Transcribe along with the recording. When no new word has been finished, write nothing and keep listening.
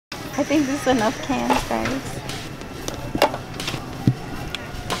I think this is enough cans, guys.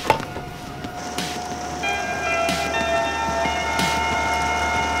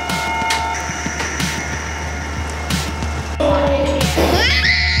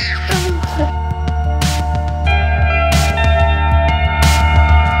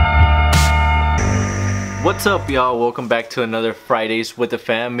 What's up, y'all? Welcome back to another Fridays with the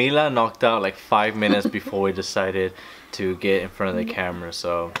fam. Mila knocked out like 5 minutes before we decided to get in front of the camera,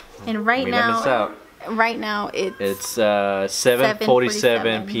 so and right now it's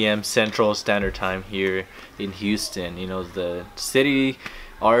 7:47 p.m. Central Standard Time here in Houston. You know, the city,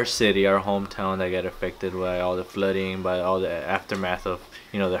 our hometown that got affected by all the flooding, by all the aftermath of,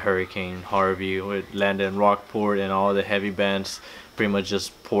 you know, the Hurricane Harvey, with landed in Rockport, and all the heavy bands pretty much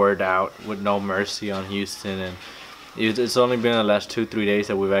just poured out with no mercy on Houston. And it's only been the last 2-3 days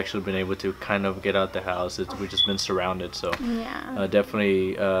that we've actually been able to kind of get out the house. We've just been surrounded, so yeah.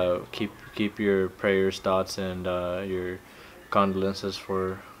 Definitely keep your prayers, thoughts, and your condolences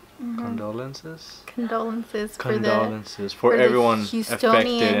for condolences for everyone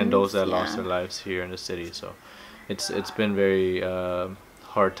affected and those that lost their lives here in the city. So it's been very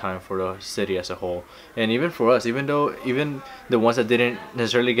hard time for the city as a whole, and even for us, even the ones that didn't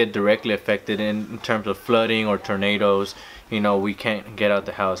necessarily get directly affected in terms of flooding or tornadoes. You know, we can't get out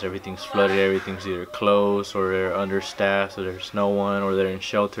the house. Everything's flooded. Everything's either closed, or they're understaffed, or there's no one, or they're in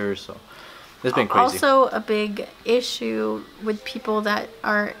shelters. So it's been crazy. Also, a big issue with people that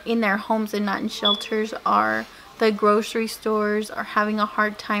are in their homes and not in shelters are the grocery stores are having a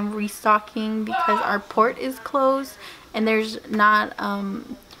hard time restocking because our port is closed, and there's not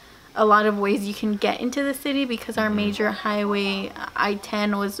a lot of ways you can get into the city because our major highway,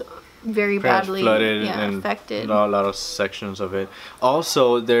 I-10, was very badly flooded and affected. A lot of sections of it.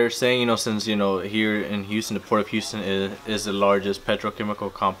 Also, they're saying, you know, since, you know, here in Houston, the Port of Houston is the largest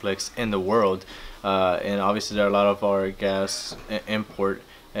petrochemical complex in the world, and obviously there are a lot of our gas import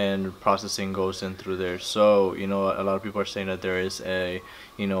and processing goes in through there. So, you know, a lot of people are saying that there is a,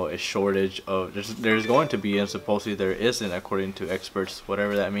 you know, a shortage of, there's going to be, and supposedly there isn't, according to experts,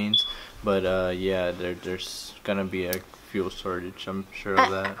 whatever that means. But yeah, there's gonna be a fuel shortage, I'm sure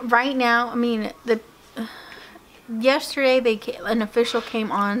of that. Right now, I mean, yesterday an official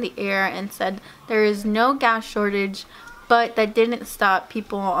came on the air and said there is no gas shortage, but that didn't stop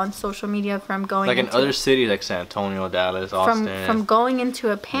people on social media from going like in other cities like San Antonio, Dallas, Austin, from going into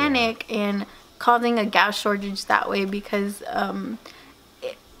a panic and causing a gas shortage that way, because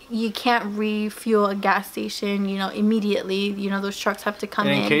you can't refuel a gas station, you know, immediately. You know, those trucks have to come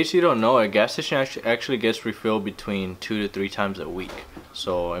in. In case you don't know, a gas station actually gets refilled between 2 to 3 times a week.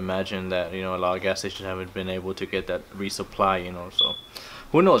 So imagine that, you know, a lot of gas stations haven't been able to get that resupply, you know. So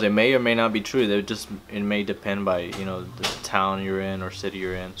who knows? It may or may not be true. It may depend by, you know, the town you're in or city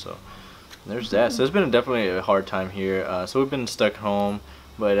you're in. So there's that. So it's been definitely a hard time here. So we've been stuck home.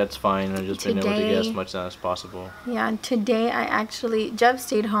 But that's fine. I've just been able to get as much done as possible. Yeah, and today Jeff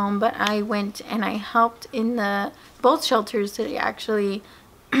stayed home, but I went and I helped in both shelters today, actually.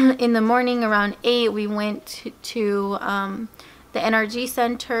 In the morning around 8, we went to the NRG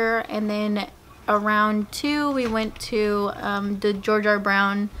Center, and then around 2, we went to the George R.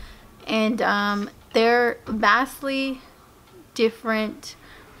 Brown, and they're vastly different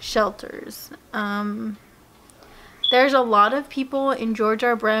shelters. There's a lot of people in George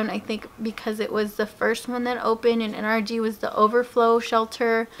R. Brown, I think, because it was the first one that opened, and NRG was the overflow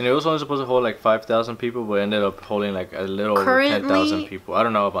shelter. And it was only supposed to hold like 5,000 people, but ended up holding like a little over 10,000 people. I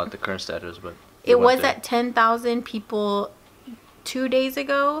don't know about the current status, but it was at 10,000 people 2 days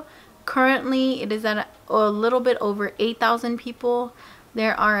ago. Currently, it is at a little bit over 8,000 people.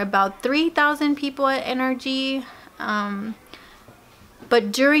 There are about 3,000 people at NRG.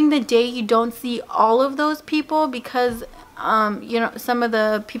 But during the day, you don't see all of those people because, you know, some of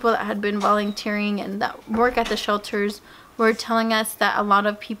the people that had been volunteering and that work at the shelters were telling us that a lot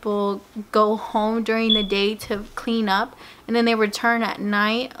of people go home during the day to clean up, and then they return at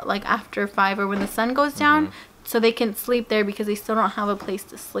night, like after 5 or when the sun goes down, so they can sleep there because they still don't have a place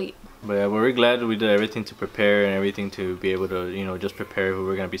to sleep. But yeah, we're glad we did everything to prepare and everything to be able to, you know, just prepare if we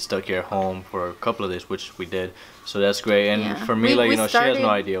were going to be stuck here at home for a couple of days, which we did. So that's great. And for Mila, you know, she has no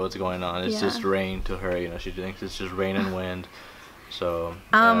idea what's going on. It's just rain to her, you know, she thinks it's just rain and wind. So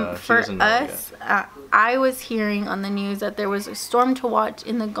for us, I was hearing on the news that there was a storm to watch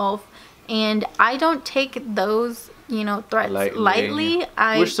in the Gulf, and I don't take those, you know, threats lightly.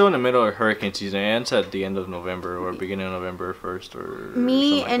 We're still in the middle of hurricane season. It ends at the end of November or beginning of November 1st or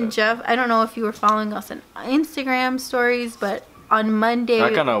me and Jeff, I don't know if you were following us on Instagram stories, but on Monday,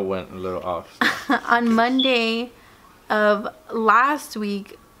 I kind of went a little off. On Monday of last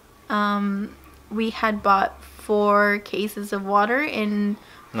week, we had bought 4 cases of water and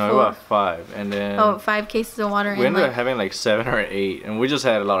no, about 5, and then 5 cases of water. We ended up having like 7 or 8, and we just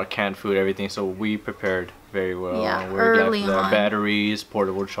had a lot of canned food, everything. So we prepared very well. Yeah, We're early on. Batteries,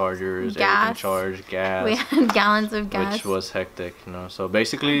 portable chargers, everything charged, gas. We had gallons of gas, which was hectic, you know. So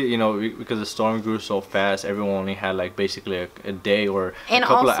basically, you know, because the storm grew so fast, everyone only had like basically a day or a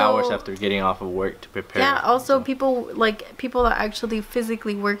couple of hours after getting off of work to prepare. Yeah. Also, people that actually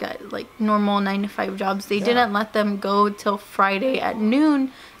physically work at like normal 9-to-5 jobs, they didn't let them go till Friday at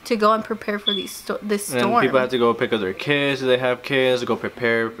noon to go and prepare for this storm. And people had to go pick up their kids if they have kids, go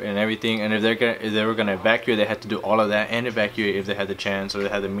prepare and everything. And if they were gonna evacuate, they had to do all of that and evacuate if they had the chance or they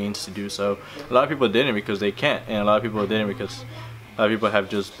had the means to do so. A lot of people didn't because they can't, and a lot of people didn't because a lot of people have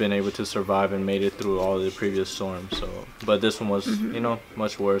just been able to survive and made it through all the previous storms. So, but this one was, you know,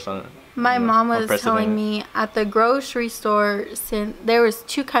 much worse. My mom was telling me at the grocery store, since there was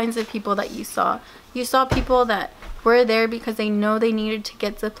 2 kinds of people that you saw. You saw people that were there because they know they needed to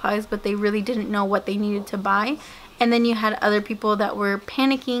get supplies, but they really didn't know what they needed to buy. And then you had other people that were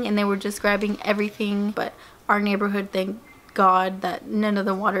panicking and they were just grabbing everything. But our neighborhood, thank God that none of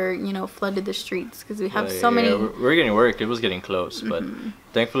the water, you know, flooded the streets, because we have so many. We're getting work. It was getting close, but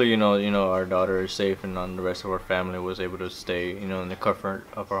thankfully, you know, our daughter is safe, and the rest of our family was able to stay, you know, in the comfort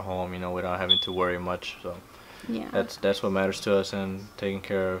of our home, you know, without having to worry much. So yeah, that's what matters to us, and taking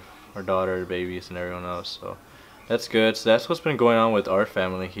care of our daughter, babies, and everyone else. So that's good. So that's what's been going on with our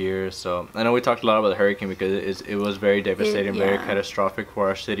family here. So I know we talked a lot about the hurricane because it was very devastating, very catastrophic for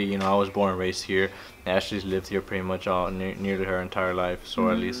our city. You know, I was born and raised here. Ashley's lived here pretty much nearly her entire life,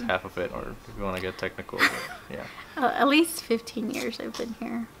 so at least half of it, or if you want to get technical. Yeah. At least 15 years I've been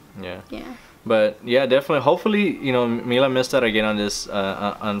here. Yeah. Yeah. But yeah, definitely. Hopefully, you know, Mila missed out again on this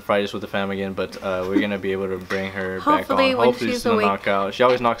on Fridays with the fam again, but we're gonna be able to bring her back on. Hopefully, she's gonna knock out. She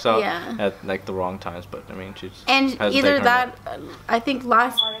always knocks out at like the wrong times, but I mean, she's either that. I think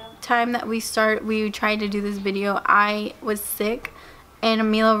last time that we tried to do this video, I was sick,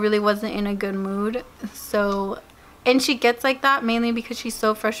 and Mila really wasn't in a good mood. So, and she gets like that mainly because she's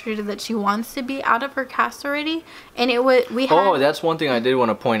so frustrated that she wants to be out of her cast already. And oh, that's one thing I did want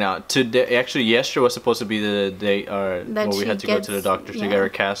to point out. Today, actually, yesterday was supposed to be the day where we had to go to the doctor to get her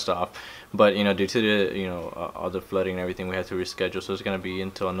cast off. But you know, due to the all the flooding and everything, we had to reschedule. So it's gonna be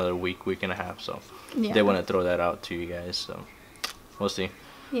until another week and a half. So they want to throw that out to you guys. So we'll see.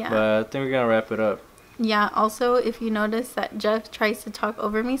 Yeah. But I think we're gonna wrap it up. Yeah, also, if you notice that Jeff tries to talk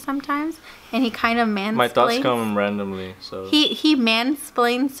over me sometimes, and he kind of mansplains. My thoughts come randomly, so. He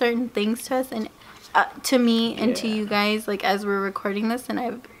mansplains certain things to us, and to me and to you guys, like, as we're recording this, and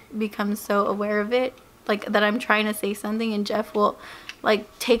I've become so aware of it, like, that I'm trying to say something, and Jeff will,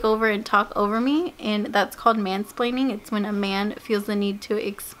 like, take over and talk over me, and that's called mansplaining. It's when a man feels the need to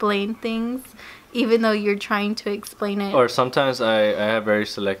explain things, even though you're trying to explain it. Or sometimes I have very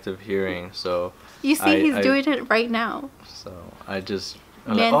selective hearing, so... You see, he's doing it right now. So I just,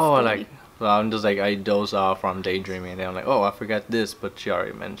 I'm just like, I doze off or I'm daydreaming, and I'm like, oh, I forgot this, but she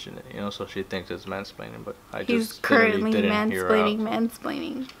already mentioned it, you know, so she thinks it's mansplaining, but he's currently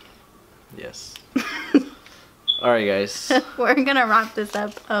mansplaining. Yes. Alright, guys. We're gonna wrap this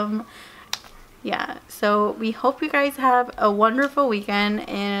up. Yeah, so we hope you guys have a wonderful weekend,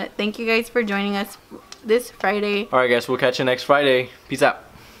 and thank you guys for joining us this Friday. Alright, guys, we'll catch you next Friday. Peace out.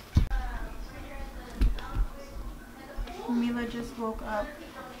 Mila just woke up,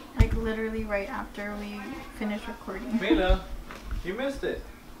 like, literally right after we finished recording. Mila, you missed it.